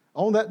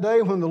 on that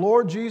day when the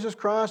Lord Jesus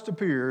Christ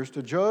appears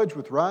to judge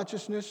with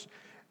righteousness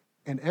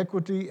and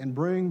equity and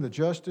bring the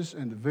justice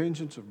and the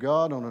vengeance of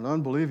God on an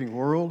unbelieving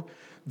world,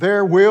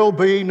 there will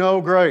be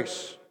no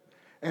grace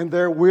and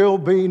there will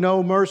be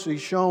no mercy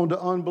shown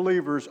to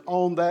unbelievers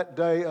on that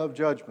day of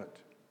judgment.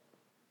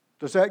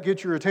 Does that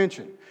get your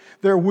attention?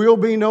 There will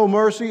be no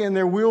mercy and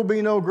there will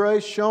be no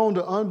grace shown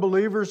to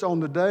unbelievers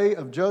on the day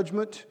of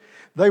judgment.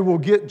 They will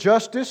get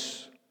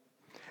justice,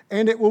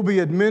 and it will be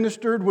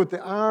administered with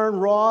the iron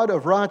rod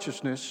of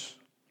righteousness.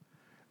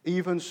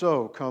 Even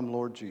so, come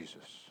Lord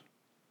Jesus.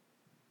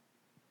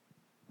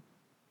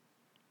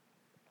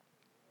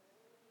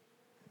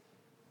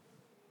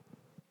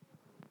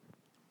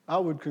 I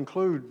would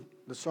conclude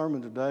the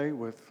sermon today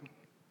with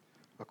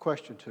a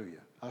question to you.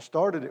 I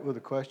started it with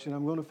a question.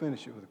 I'm going to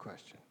finish it with a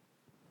question.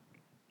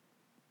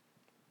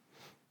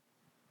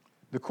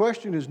 The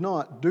question is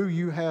not, do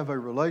you have a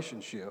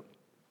relationship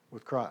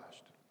with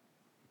Christ?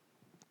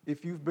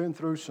 If you've been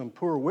through some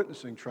poor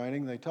witnessing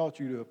training, they taught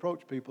you to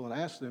approach people and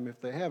ask them if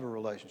they have a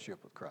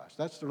relationship with Christ.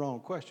 That's the wrong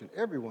question.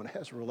 Everyone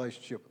has a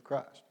relationship with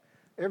Christ.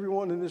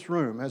 Everyone in this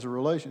room has a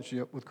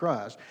relationship with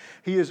Christ.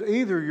 He is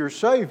either your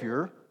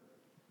Savior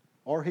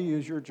or He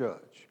is your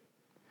judge.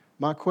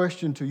 My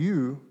question to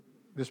you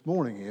this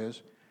morning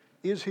is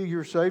He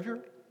your Savior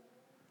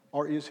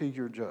or is He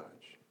your judge?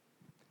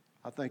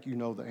 I think you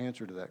know the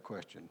answer to that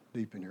question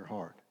deep in your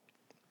heart.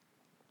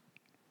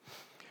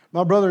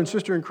 My brother and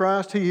sister in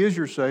Christ, He is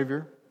your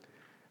Savior,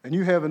 and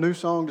you have a new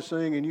song to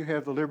sing, and you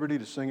have the liberty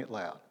to sing it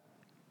loud.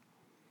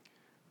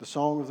 The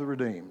song of the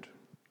redeemed.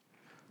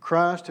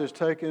 Christ has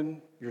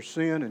taken your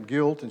sin and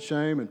guilt and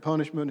shame and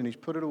punishment, and He's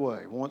put it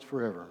away once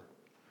forever.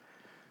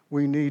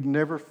 We need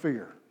never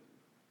fear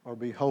or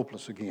be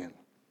hopeless again.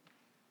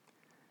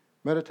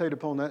 Meditate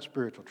upon that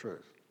spiritual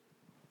truth.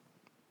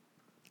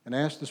 And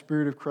ask the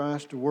Spirit of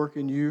Christ to work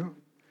in you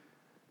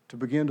to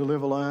begin to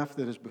live a life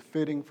that is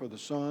befitting for the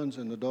sons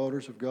and the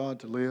daughters of God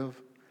to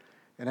live.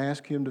 And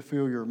ask Him to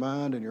fill your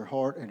mind and your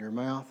heart and your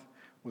mouth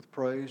with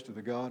praise to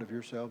the God of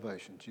your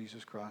salvation,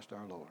 Jesus Christ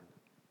our Lord.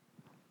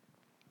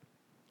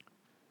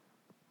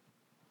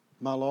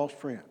 My lost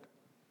friend.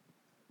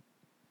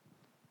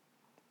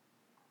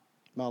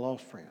 My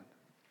lost friend.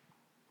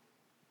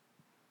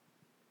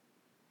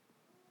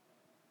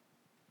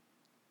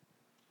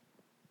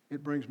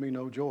 It brings me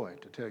no joy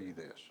to tell you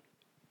this.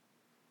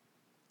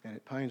 And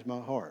it pains my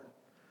heart.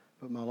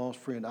 But my lost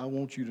friend, I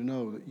want you to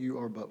know that you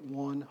are but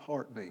one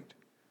heartbeat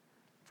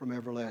from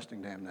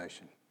everlasting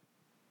damnation.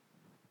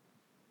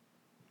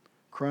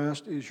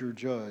 Christ is your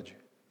judge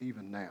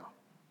even now.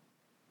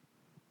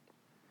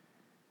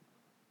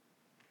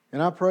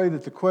 And I pray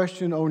that the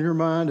question on your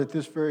mind at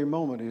this very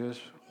moment is,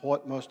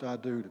 what must I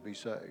do to be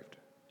saved?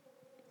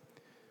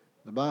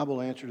 The Bible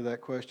answer to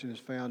that question is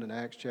found in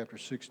Acts chapter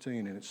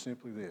 16, and it's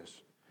simply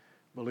this.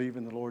 Believe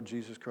in the Lord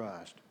Jesus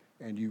Christ,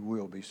 and you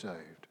will be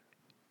saved.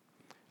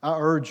 I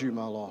urge you,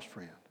 my lost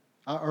friend,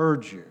 I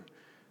urge you,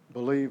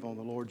 believe on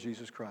the Lord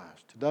Jesus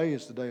Christ. Today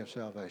is the day of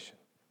salvation.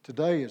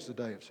 Today is the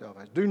day of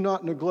salvation. Do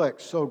not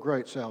neglect so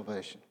great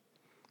salvation.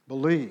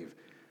 Believe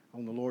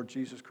on the Lord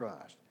Jesus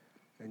Christ,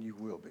 and you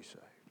will be saved.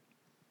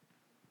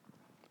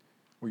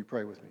 Will you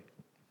pray with me?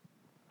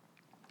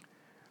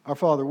 Our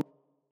Father,